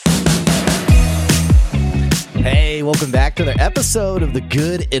Hey, welcome back to another episode of the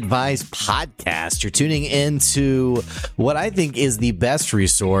Good Advice Podcast. You're tuning into what I think is the best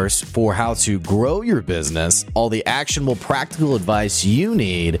resource for how to grow your business, all the actionable, practical advice you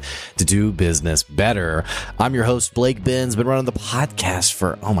need to do business better. I'm your host, Blake Benz. Been running the podcast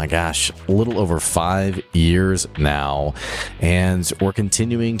for, a little over 5 years now. And we're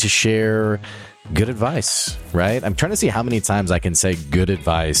continuing to share good advice, right? I'm trying to see how many times I can say good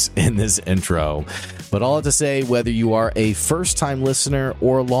advice in this intro. But all I have to say, whether you are a first-time listener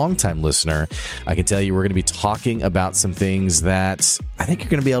or a long-time listener, I can tell you we're going to be talking about some things that I think you're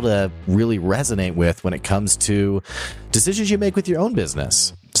going to be able to really resonate with when it comes to decisions you make with your own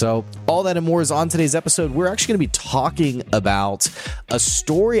business. So all that and more is on today's episode. We're actually going to be talking about a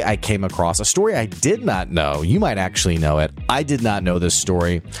story I came across, a story I did not know. You might actually know it. I did not know this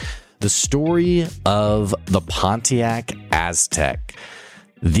story. The story of the Pontiac Aztek.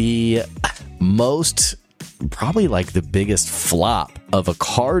 The probably like the biggest flop of a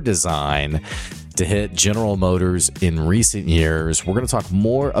car design to hit General Motors in recent years. We're going to talk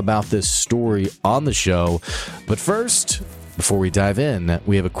more about this story on the show. But first, before we dive in,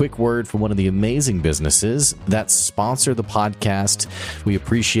 we have a quick word from one of the amazing businesses that sponsor the podcast. We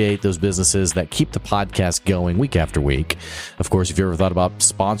appreciate those businesses that keep the podcast going week after week. Of course, if you ever thought about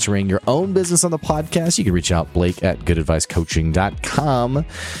sponsoring your own business on the podcast, you can reach out, Blake at goodadvicecoaching.com.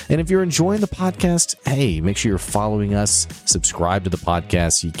 And if you're enjoying the podcast, hey, make sure you're following us, subscribe to the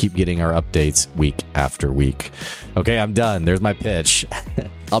podcast. So you keep getting our updates week after week. Okay, I'm done. There's my pitch.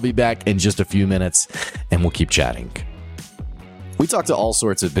 I'll be back in just a few minutes and we'll keep chatting. We talk to all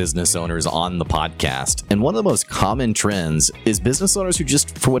sorts of business owners on the podcast, and one of the most common trends is business owners who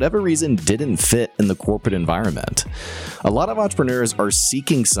just, for whatever reason, didn't fit in the corporate environment. A lot of entrepreneurs are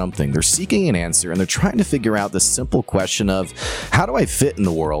seeking something, they're seeking an answer, and they're trying to figure out the simple question of, how do I fit in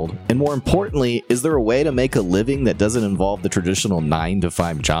the world? And more importantly, is there a way to make a living that doesn't involve the traditional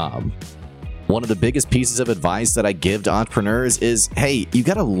 9-to-5 job? One of the biggest pieces of advice that I give to entrepreneurs is, hey, you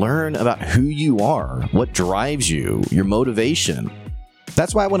got to learn about who you are, what drives you, your motivation.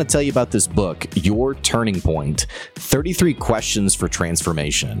 That's why I want to tell you about this book, Your Turning Point, 33 Questions for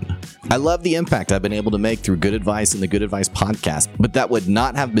Transformation. I love the impact I've been able to make through Good Advice and the Good Advice podcast, but that would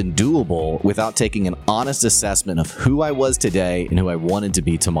not have been doable without taking an honest assessment of who I was today and who I wanted to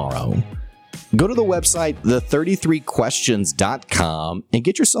be tomorrow. Go to the website, the33questions.com, and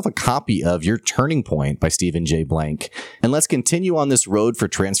get yourself a copy of Your Turning Point by Stephen J. Blank, and let's continue on this road for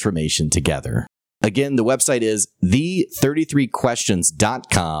transformation together. Again, the website is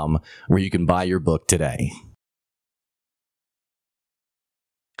the33questions.com, where you can buy your book today.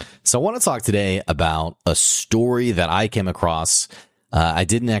 So I want to talk today about a story that I came across. I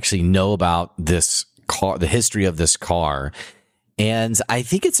didn't actually know about this car, the history of this car. And I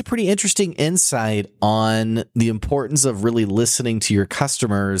think it's a pretty interesting insight on the importance of really listening to your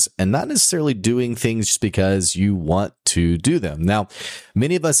customers and not necessarily doing things just because you want to do them. Now,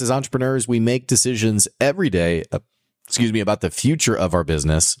 many of us as entrepreneurs, we make decisions every day, about the future of our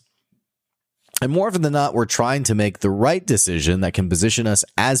business. And more often than not, we're trying to make the right decision that can position us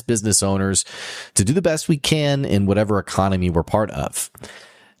as business owners to do the best we can in whatever economy we're part of.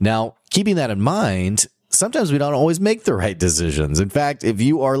 Now, keeping that in mind, sometimes we don't always make the right decisions. In fact, if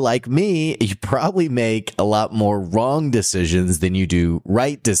you are like me, you probably make a lot more wrong decisions than you do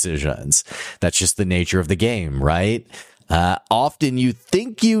right decisions. That's just the nature of the game, right? Often you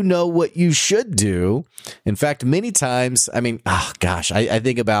think you know what you should do. In fact, many times, I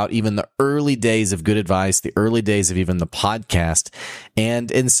think about even the early days of Good Advice, the early days of even the podcast. And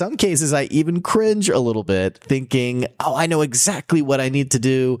in some cases, I even cringe a little bit thinking, I know exactly what I need to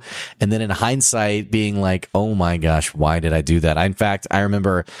do. And then in hindsight being like, oh my gosh, why did I do that? In fact, I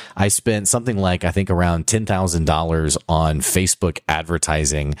remember I spent something like, I think around $10,000 on Facebook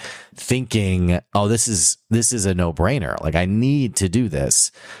advertising thinking, this is a no-brainer. Like, I need to do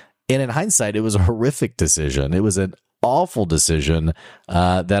this. And in hindsight, it was a horrific decision. It was an awful decision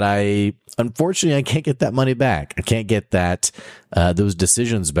that unfortunately, I can't get that money back. I can't get those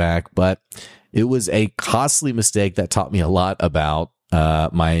decisions back, but it was a costly mistake that taught me a lot about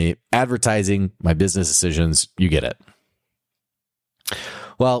my advertising, my business decisions. You get it.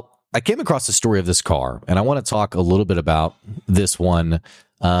 Well, I came across the story of this car, and I want to talk a little bit about this one.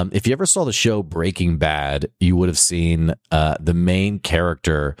 If you ever saw the show Breaking Bad, you would have seen the main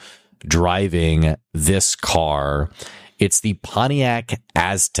character driving this car. It's the Pontiac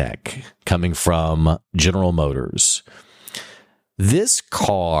Aztek coming from General Motors. This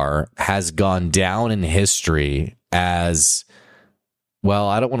car has gone down in history as, well,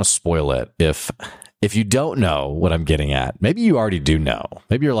 I don't want to spoil it. If you don't know what I'm getting at, maybe you already do know.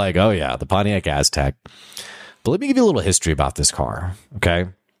 Maybe you're like, oh yeah, the Pontiac Aztek. But let me give you a little history about this car, okay?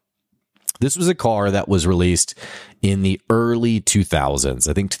 This was a car that was released in the early 2000s,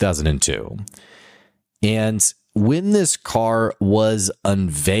 I think 2002. And when this car was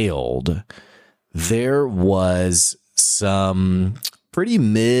unveiled, there was some pretty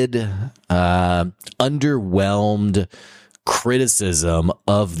underwhelmed criticism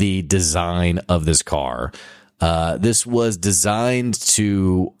of the design of this car. This was designed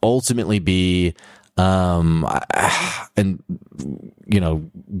to ultimately be, and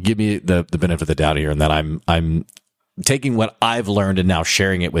give me the benefit of the doubt here, and that I'm taking what I've learned and now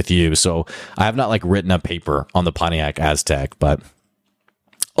sharing it with you. So I have not written a paper on the Pontiac Aztek, but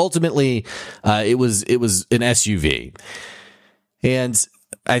ultimately, it was an SUV, and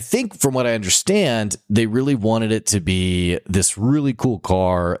I think from what I understand, they really wanted it to be this really cool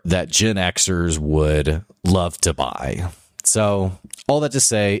car that Gen Xers would love to buy. So all that to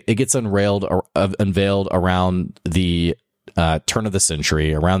say, it gets unveiled around the turn of the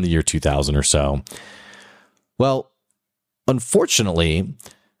century, around the year 2000 or so. Well, unfortunately,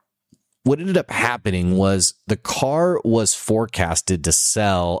 what ended up happening was the car was forecasted to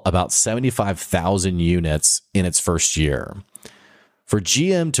sell about 75,000 units in its first year. For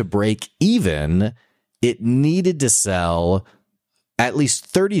GM to break even, it needed to sell at least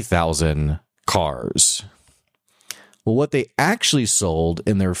 30,000 cars. Well, what they actually sold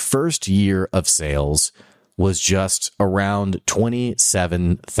in their first year of sales was just around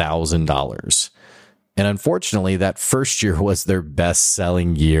 $27,000. And unfortunately, that first year was their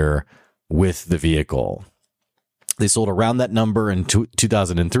best-selling year with the vehicle. They sold around that number in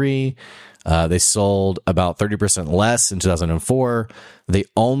 2003. They sold about 30% less in 2004. They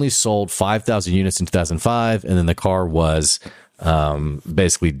only sold 5,000 units in 2005, and then the car was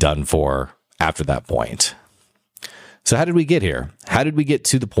basically done for after that point. So how did we get here? How did we get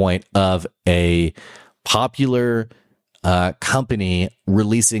to the point of a popular company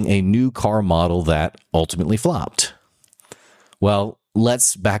releasing a new car model that ultimately flopped? Well,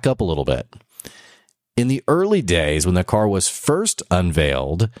 let's back up a little bit. In the early days, when the car was first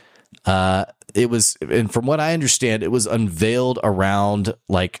unveiled, it was, and from what I understand, it was unveiled around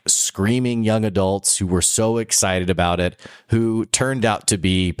screaming young adults who were so excited about it, who turned out to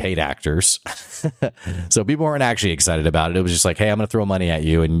be paid actors. So people weren't actually excited about it. It was just hey, I'm going to throw money at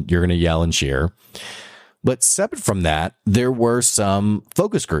you and you're going to yell and cheer. But separate from that, there were some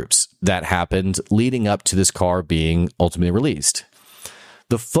focus groups that happened leading up to this car being ultimately released.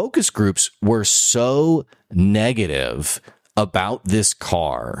 The focus groups were so negative about this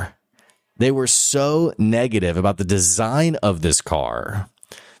car. They were so negative about the design of this car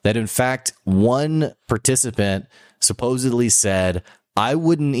that, in fact, one participant supposedly said, "I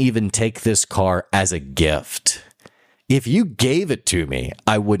wouldn't even take this car as a gift. If you gave it to me,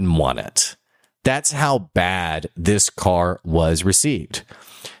 I wouldn't want it." That's how bad this car was received.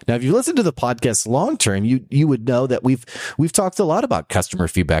 Now, if you listen to the podcast long term, you would know that we've talked a lot about customer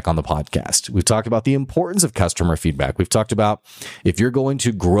feedback on the podcast. We've talked about the importance of customer feedback. We've talked about if you're going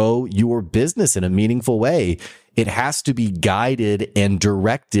to grow your business in a meaningful way, it has to be guided and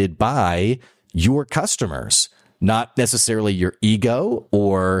directed by your customers, not necessarily your ego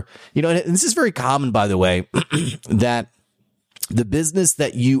or, and this is very common, by the way, that the business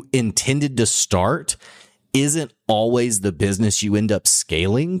that you intended to start isn't always the business you end up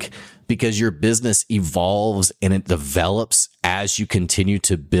scaling, because your business evolves and it develops as you continue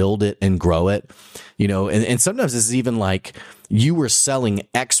to build it and grow it. And sometimes this is even you were selling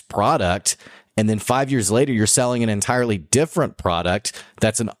X product, and then 5 years later, you're selling an entirely different product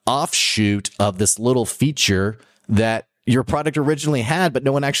that's an offshoot of this little feature that your product originally had, but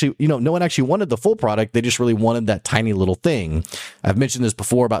no one actually wanted the full product. They just really wanted that tiny little thing. I've mentioned this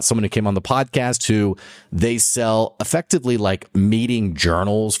before about someone who came on the podcast who they sell effectively meeting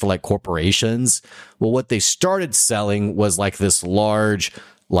journals for corporations. Well, what they started selling was this large,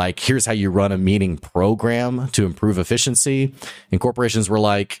 here's how you run a meeting program to improve efficiency. And corporations were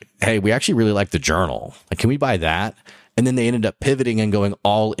like, hey, we actually really like the journal. Can we buy that? And then they ended up pivoting and going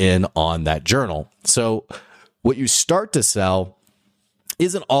all in on that journal. So what you start to sell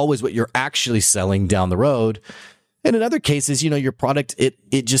isn't always what you're actually selling down the road. And in other cases, your product,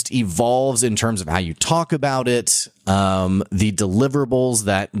 it just evolves in terms of how you talk about it, the deliverables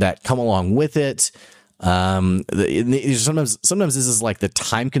that come along with it. Sometimes this is the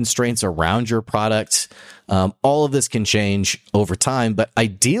time constraints around your product. All of this can change over time, but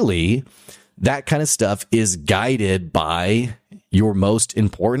ideally, that kind of stuff is guided by your most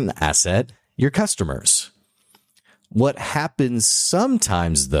important asset, your customers. What happens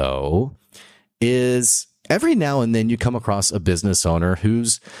sometimes, though, is every now and then you come across a business owner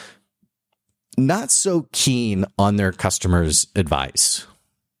who's not so keen on their customers' advice.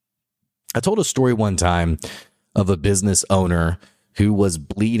 I told a story one time of a business owner who was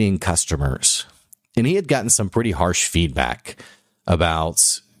bleeding customers, and he had gotten some pretty harsh feedback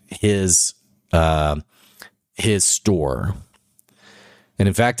about his store. And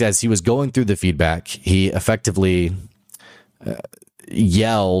in fact, as he was going through the feedback, he effectively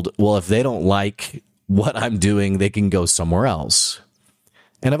yelled, well, if they don't like what I'm doing, they can go somewhere else.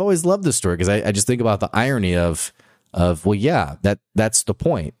 And I've always loved this story because I just think about the irony of well, yeah, that's the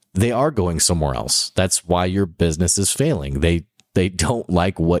point. They are going somewhere else. That's why your business is failing. They don't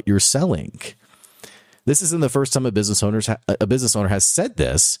like what you're selling. This isn't the first time a business owner has said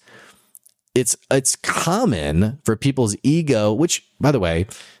this. It's common for people's ego, which, by the way,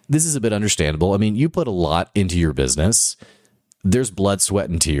 this is a bit understandable. I mean, you put a lot into your business. There's blood, sweat,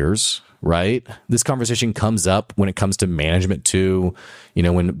 and tears, right? This conversation comes up when it comes to management too. You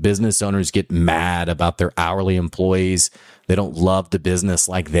know, when business owners get mad about their hourly employees, they don't love the business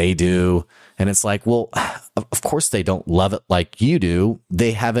like they do. And it's like, well, of course they don't love it like you do.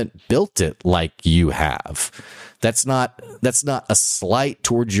 They haven't built it like you have. That's not a slight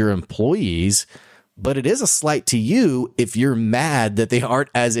towards your employees, but it is a slight to you if you're mad that they aren't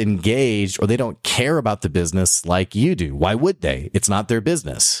as engaged or they don't care about the business like you do. Why would they? It's not their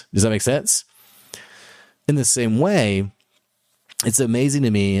business. Does that make sense? In the same way, it's amazing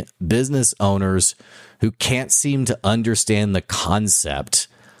to me, business owners who can't seem to understand the concept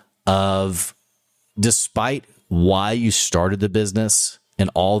of, despite why you started the business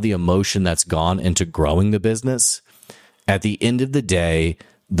and all the emotion that's gone into growing the business, at the end of the day,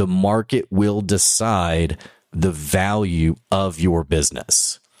 the market will decide the value of your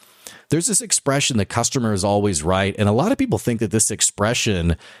business. There's this expression, the customer is always right. And a lot of people think that this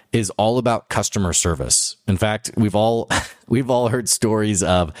expression is all about customer service. In fact, we've all heard stories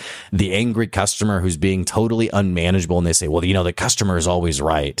of the angry customer who's being totally unmanageable. And they say, well, you know, the customer is always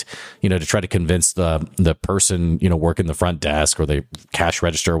right, you know, to try to convince the person, you know, working the front desk or the cash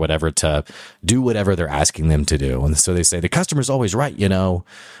register or whatever to do whatever they're asking them to do. And so they say the customer is always right, you know.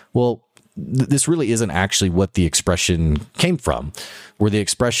 Well, this really isn't actually what the expression came from. Where the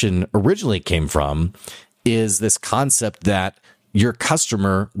expression originally came from is this concept that your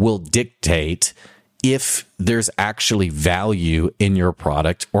customer will dictate if there's actually value in your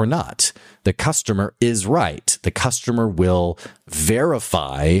product or not. The customer is right. The customer will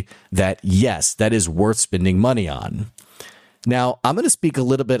verify that, yes, that is worth spending money on. Now, I'm going to speak a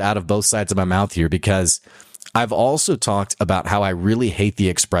little bit out of both sides of my mouth here because I've also talked about how I really hate the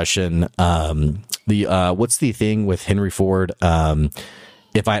expression, what's the thing with Henry Ford?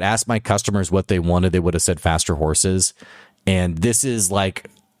 If I'd asked my customers what they wanted, they would have said faster horses. And this is like,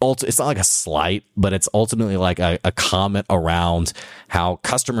 it's not like a slight, but it's ultimately like a comment around how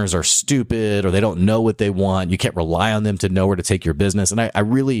customers are stupid or they don't know what they want. You can't rely on them to know where to take your business. And I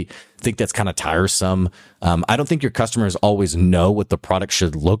really think that's kind of tiresome. I don't think your customers always know what the product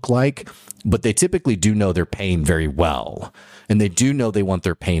should look like, but they typically do know their pain very well. And they do know they want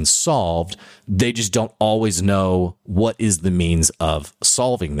their pain solved. They just don't always know what is the means of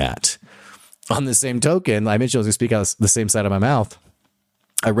solving that. On the same token, I mentioned I was going to speak out the same side of my mouth.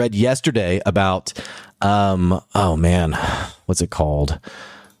 I read yesterday about, oh man, what's it called?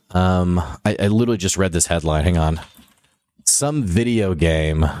 I literally just read this headline. Hang on. Some video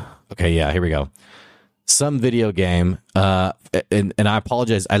game. Okay, yeah, here we go. Some video game. And I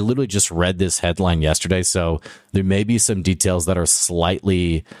apologize. I literally just read this headline yesterday, so there may be some details that are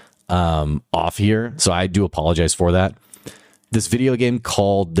slightly off here. So I do apologize for that. This video game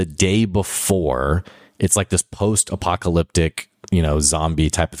called The Day Before. It's like this post-apocalyptic, you know, zombie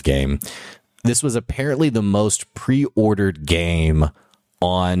type of game. This was apparently the most pre-ordered game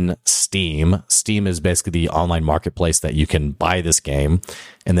on Steam. Steam is basically the online marketplace that you can buy this game.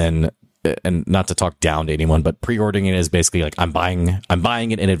 And not to talk down to anyone, but pre-ordering it is basically like I'm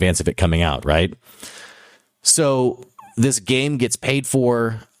buying it in advance of it coming out, right? So this game gets paid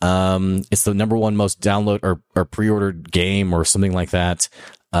for. It's the number one most download or pre-ordered game or something like that.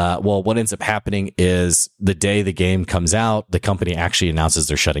 Well, what ends up happening is the day the game comes out, the company actually announces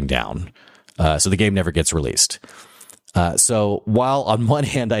they're shutting down. So the game never gets released. So while on one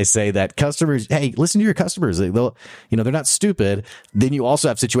hand I say that customers, hey, listen to your customers, they'll, you know, they're not stupid. Then you also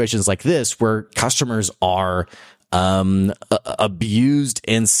have situations like this where customers are abused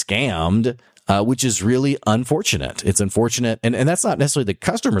and scammed, which is really unfortunate. It's unfortunate. And that's not necessarily the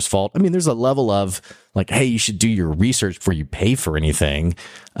customer's fault. I mean, there's a level of like, hey, you should do your research before you pay for anything.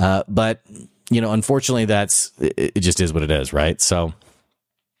 But, you know, unfortunately, it just is what it is, right? So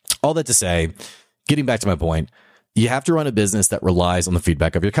all that to say, getting back to my point, you have to run a business that relies on the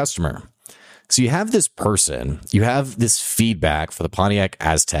feedback of your customer. So you have this person, you have this feedback for the Pontiac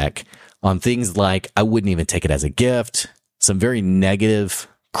Aztek on things like, I wouldn't even take it as a gift, some very negative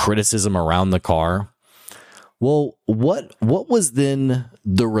criticism around the car. Well, what was then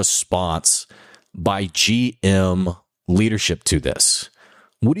the response by GM leadership to this?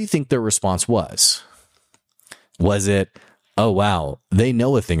 What do you think their response was? Was it, oh, wow, they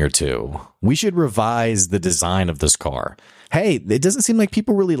know a thing or two. We should revise the design of this car. Hey, it doesn't seem like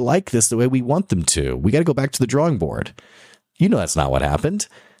people really like this the way we want them to. We got to go back to the drawing board. You know that's not what happened.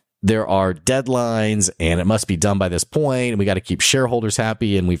 There are deadlines, and it must be done by this point, and we got to keep shareholders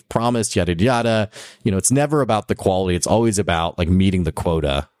happy, and we've promised, yada, yada. You know, it's never about the quality. It's always about, like, meeting the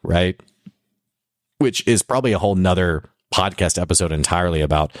quota, right? Which is probably a whole nother podcast episode entirely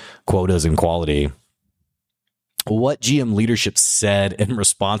about quotas and quality. What GM leadership said in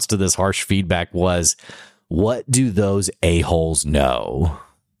response to this harsh feedback was, what do those a-holes know?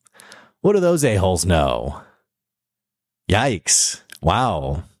 What do those a-holes know? Yikes.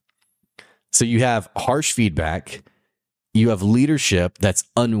 Wow. So you have harsh feedback. You have leadership that's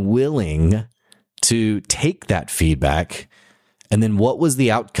unwilling to take that feedback. And then what was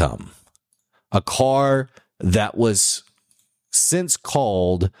the outcome? A car that was since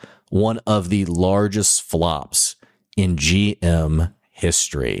called one of the largest flops in GM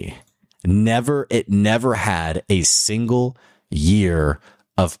history. It never had a single year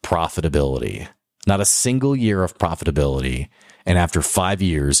of profitability. Not a single year of profitability. And after 5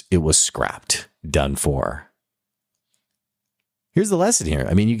 years, it was scrapped, done for. Here's the lesson here.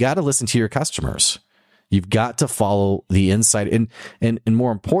 I mean, you got to listen to your customers. You've got to follow the insight. And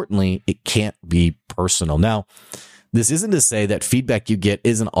more importantly, it can't be personal. Now, this isn't to say that feedback you get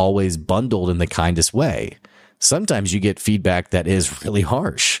isn't always bundled in the kindest way. Sometimes you get feedback that is really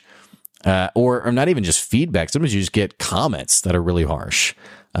harsh, or not even just feedback. Sometimes you just get comments that are really harsh.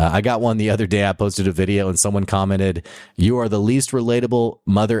 I got one the other day. I posted a video and someone commented, "You are the least relatable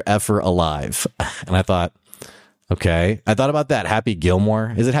mother effer alive." And I thought, okay. I thought about that. Happy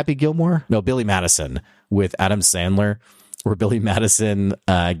Gilmore. Is it Happy Gilmore? No, Billy Madison with Adam Sandler, where Billy Madison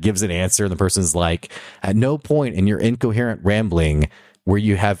gives an answer and the person's like, at no point in your incoherent rambling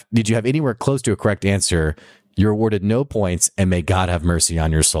did you have anywhere close to a correct answer. You're awarded no points, and may God have mercy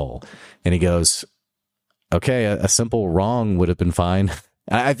on your soul. And he goes, okay, a simple wrong would have been fine.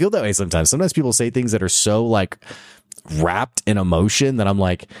 I feel that way sometimes. Sometimes people say things that are so like wrapped in emotion that I'm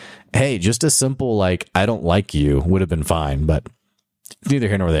like, hey, just a simple like, I don't like you would have been fine. But neither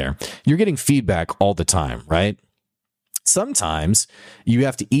here nor there. You're getting feedback all the time, right? Sometimes you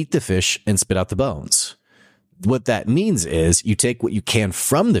have to eat the fish and spit out the bones. What that means is you take what you can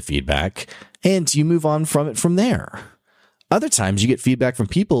from the feedback and you move on from it from there. Other times you get feedback from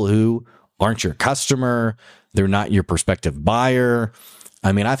people who aren't your customer. They're not your prospective buyer.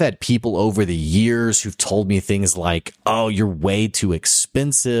 I mean, I've had people over the years who've told me things like, oh, you're way too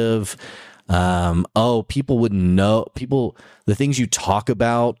expensive. People wouldn't know. The things you talk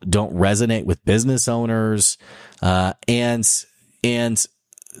about don't resonate with business owners. And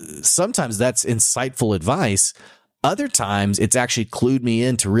sometimes that's insightful advice. Other times it's actually clued me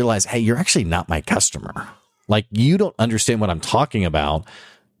in to realize, hey, you're actually not my customer. Like, you don't understand what I'm talking about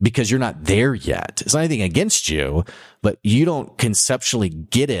because you're not there yet. It's not anything against you, but you don't conceptually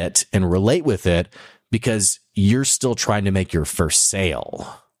get it and relate with it because you're still trying to make your first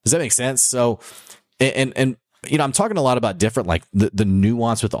sale. Does that make sense? So, and you know, I'm talking a lot about different, like the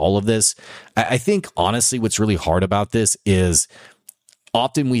nuance with all of this. I think honestly, what's really hard about this is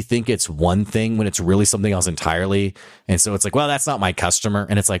often we think it's one thing when it's really something else entirely. And so it's like, well, that's not my customer.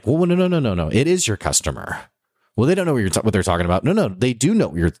 And it's like, well, no. It is your customer. Well, they don't know what they're talking about. No, they do know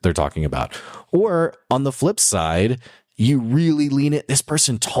what they're talking about. Or on the flip side, you really lean it. This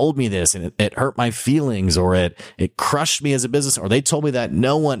person told me this and it hurt my feelings, or it crushed me as a business, or they told me that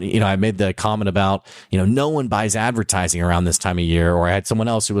no one, I made the comment about, no one buys advertising around this time of year. Or I had someone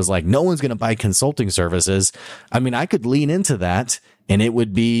else who was like, no one's going to buy consulting services. I mean, I could lean into that and it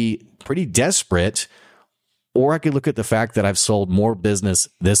would be pretty desperate. Or I could look at the fact that I've sold more business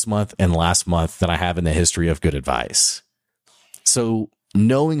this month and last month than I have in the history of good advice. So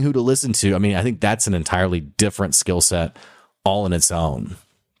knowing who to listen to, I think that's an entirely different skill set all in its own.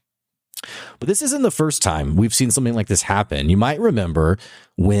 But this isn't the first time we've seen something like this happen. You might remember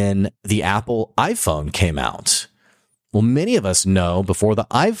when the Apple iPhone came out. Well, many of us know before the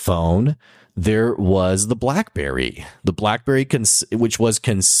iPhone, there was the BlackBerry, which was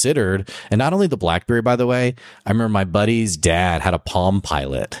considered, and not only the BlackBerry, by the way, I remember my buddy's dad had a Palm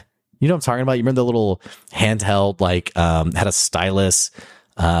Pilot. You know what I'm talking about? You remember the little handheld, had a stylus,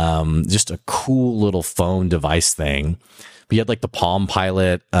 just a cool little phone device thing. But you had like the Palm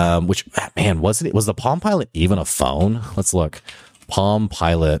Pilot, which, man, was the Palm Pilot even a phone? Let's look. Palm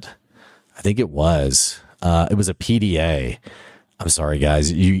Pilot. I think it was. It was a PDA. I'm sorry,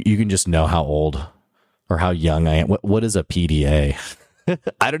 guys. You can just know how old or how young I am. What is a PDA?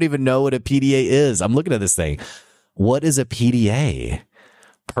 I don't even know what a PDA is. I'm looking at this thing. What is a PDA?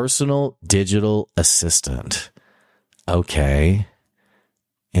 Personal Digital Assistant. Okay.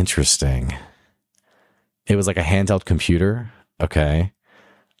 Interesting. It was like a handheld computer. Okay.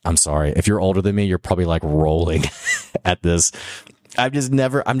 I'm sorry. If you're older than me, you're probably like rolling at this. I'm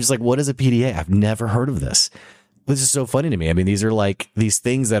just like, what is a PDA? I've never heard of this. This is so funny to me. I mean, these are like these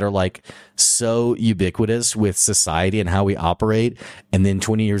things that are like so ubiquitous with society and how we operate. And then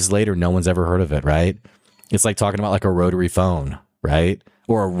 20 years later, no one's ever heard of it, right? It's like talking about like a rotary phone, right?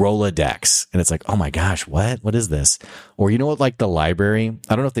 Or a Rolodex. And it's like, oh my gosh, what is this? Or you know what, like the library?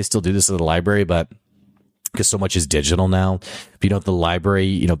 I don't know if they still do this at the library, but because so much is digital now. If you know the library,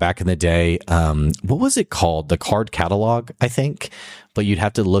 you know, back in the day, what was it called? The card catalog, I think. But you'd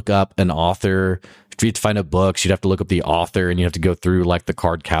have to look up an author. If you had to find a book, you'd have to look up the author and you have to go through like the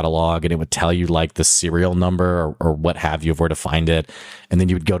card catalog and it would tell you like the serial number or what have you of where to find it. And then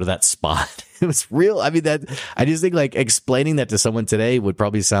you would go to that spot. It was real. I mean, I just think like explaining that to someone today would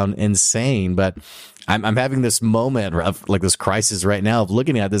probably sound insane, but I'm having this moment of like this crisis right now of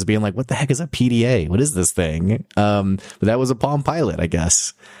looking at this being like, what the heck is a PDA? What is this thing? But that was a Palm Pilot, I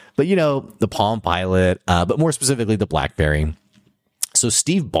guess. But you know, the Palm Pilot, but more specifically the BlackBerry. So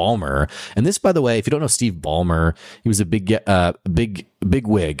Steve Ballmer, and this, by the way, if you don't know Steve Ballmer, he was a big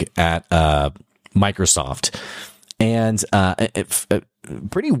wig at Microsoft, and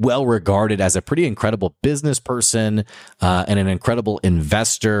pretty well regarded as a pretty incredible business person and an incredible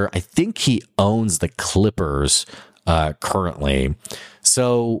investor. I think he owns the Clippers currently.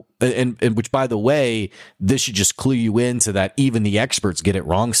 So, and which, by the way, this should just clue you into that even the experts get it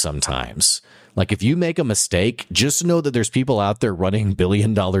wrong sometimes. Like if you make a mistake, just know that there's people out there running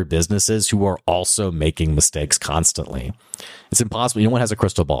billion-dollar businesses who are also making mistakes constantly. It's impossible. No one has a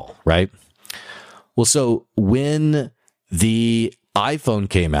crystal ball, right? Well, so when the iPhone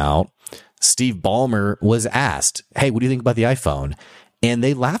came out, Steve Ballmer was asked, "Hey, what do you think about the iPhone?" And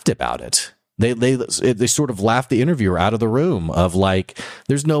they laughed about it. They sort of laughed the interviewer out of the room of like,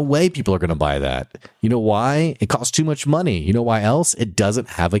 there's no way people are going to buy that. You know why? It costs too much money. You know why else? It doesn't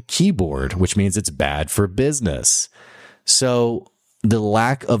have a keyboard, which means it's bad for business. So the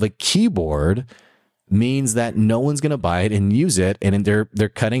lack of a keyboard means that no one's going to buy it and use it. And they're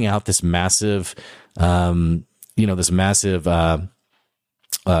cutting out this massive, what's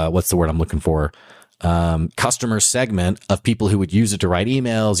the word I'm looking for? Customer segment of people who would use it to write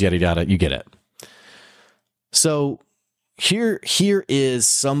emails, yada, yada, you get it. So here is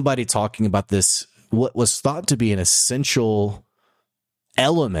somebody talking about this, what was thought to be an essential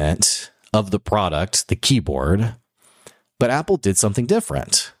element of the product, the keyboard, but Apple did something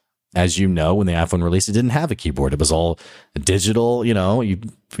different. As you know, when the iPhone released, it didn't have a keyboard. It was all digital,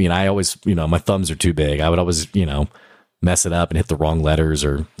 I always, my thumbs are too big. I would always, mess it up and hit the wrong letters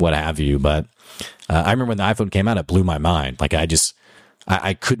or what have you. But I remember when the iPhone came out, it blew my mind. Like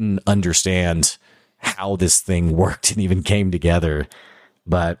I couldn't understand how this thing worked and even came together.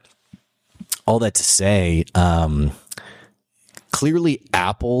 But all that to say, clearly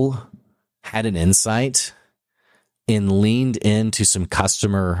Apple had an insight and leaned into some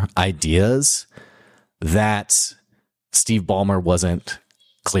customer ideas that Steve Ballmer wasn't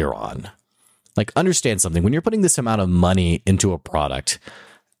clear on. Like, understand something. When you're putting this amount of money into a product,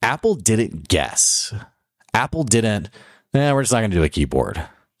 Apple didn't guess. Apple didn't, we're just not going to do a keyboard.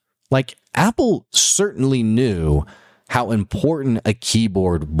 Like, Apple certainly knew how important a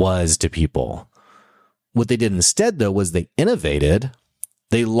keyboard was to people. What they did instead, though, was they innovated.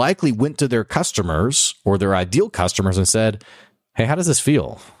 They likely went to their customers or their ideal customers and said, "Hey, how does this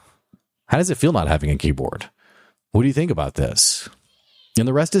feel? How does it feel not having a keyboard? What do you think about this?" And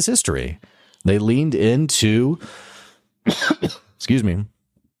the rest is history. They leaned into, excuse me,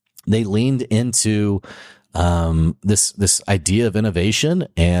 they leaned into this idea of innovation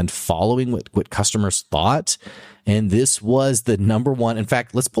and following what customers thought. And this was the number one. In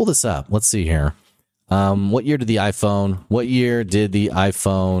fact, let's pull this up. Let's see here. What year did the iPhone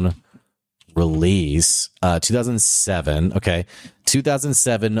release? 2007. Okay.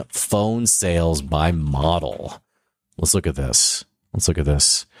 2007 phone sales by model. Let's look at this.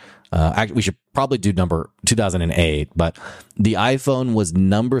 Actually, we should probably do number 2008, but the iPhone was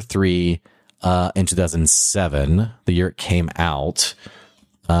number 3 in 2007, the year it came out.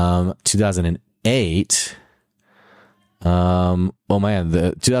 2008.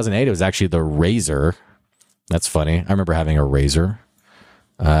 The 2008 it was actually the Razor. That's funny. I remember having a Razor.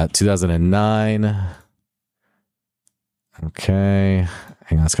 2009. Okay.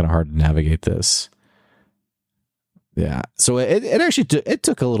 Hang on, it's kind of hard to navigate this. Yeah. So it actually it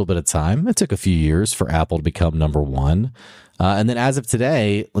took a little bit of time. It took a few years for Apple to become number one. And then as of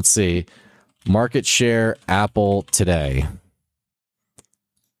today, let's see, market share Apple today.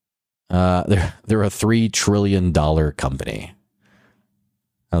 They're a $3 trillion company.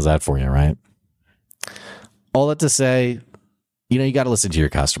 How's that for you, right? All that to say, you got to listen to your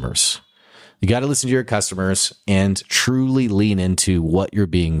customers. You got to listen to your customers and truly lean into what you're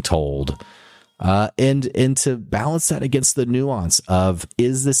being told. And to balance that against the nuance of,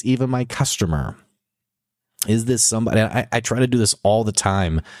 is this even my customer? Is this somebody? I try to do this all the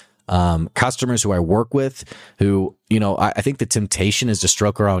time. Customers who I work with who, I think the temptation is to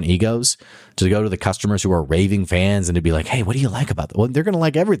stroke our own egos, to go to the customers who are raving fans and to be like, hey, what do you like about that? Well, they're going to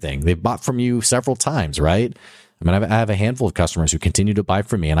like everything. They've bought from you several times, right? I mean, I have a handful of customers who continue to buy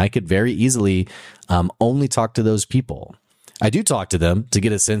from me, and I could very easily only talk to those people. I do talk to them to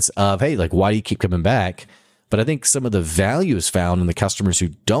get a sense of, hey, like, why do you keep coming back? But I think some of the value is found in the customers who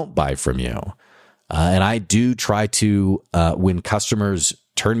don't buy from you. And I do try to, when customers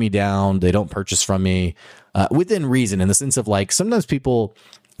turn me down, they don't purchase from me, within reason, in the sense of, like, sometimes people,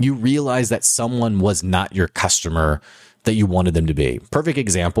 you realize that someone was not your customer that you wanted them to be. Perfect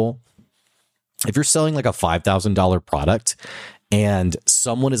example. If you're selling like a $5,000 product and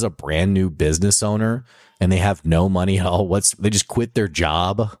someone is a brand new business owner and they have no money at all, they just quit their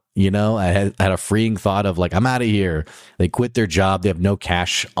job. I had a freeing thought of, like, I'm out of here. They quit their job. They have no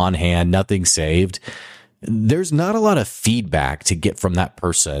cash on hand, nothing saved. There's not a lot of feedback to get from that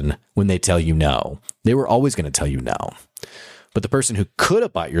person when they tell you no. They were always going to tell you no. But the person who could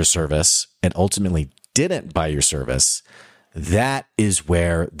have bought your service and ultimately didn't buy your service, that is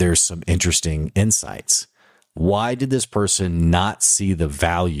where there's some interesting insights. Why did this person not see the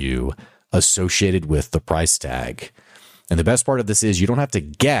value associated with the price tag? And the best part of this is you don't have to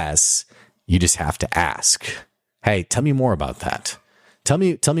guess, you just have to ask. Hey, tell me more about that. Tell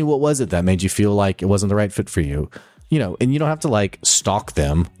me what was it that made you feel like it wasn't the right fit for you? And you don't have to, like, stalk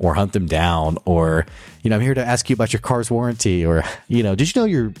them or hunt them down or, I'm here to ask you about your car's warranty or, did you know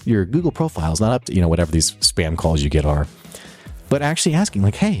your Google profile is not up to, whatever these spam calls you get are. But actually asking,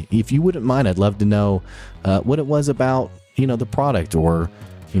 like, hey, if you wouldn't mind, I'd love to know what it was about, the product or,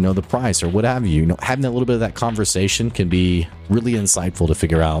 the price or what have you. Having a little bit of that conversation can be really insightful to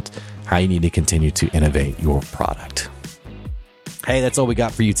figure out how you need to continue to innovate your product. Hey, that's all we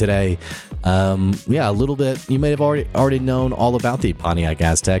got for you today. A little bit. You may have already known all about the Pontiac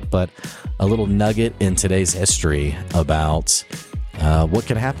Aztek, but a little nugget in today's history about what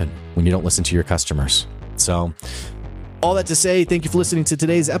can happen when you don't listen to your customers. So, all that to say, thank you for listening to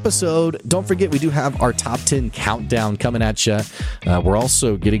today's episode. Don't forget, we do have our top 10 countdown coming at you. We're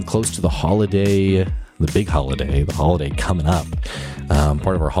also getting close to the holiday coming up,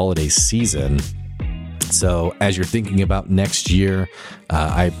 part of our holiday season. So as you're thinking about next year,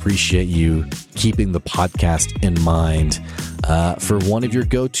 I appreciate you keeping the podcast in mind for one of your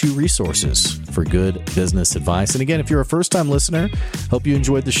go-to resources for good business advice. And again, if you're a first-time listener, hope you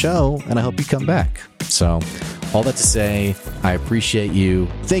enjoyed the show, and I hope you come back. So all that to say, I appreciate you.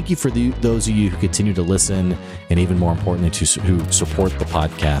 Thank you for those of you who continue to listen, and even more importantly, who support the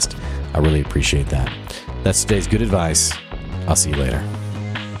podcast. I really appreciate that. That's today's good advice. I'll see you later.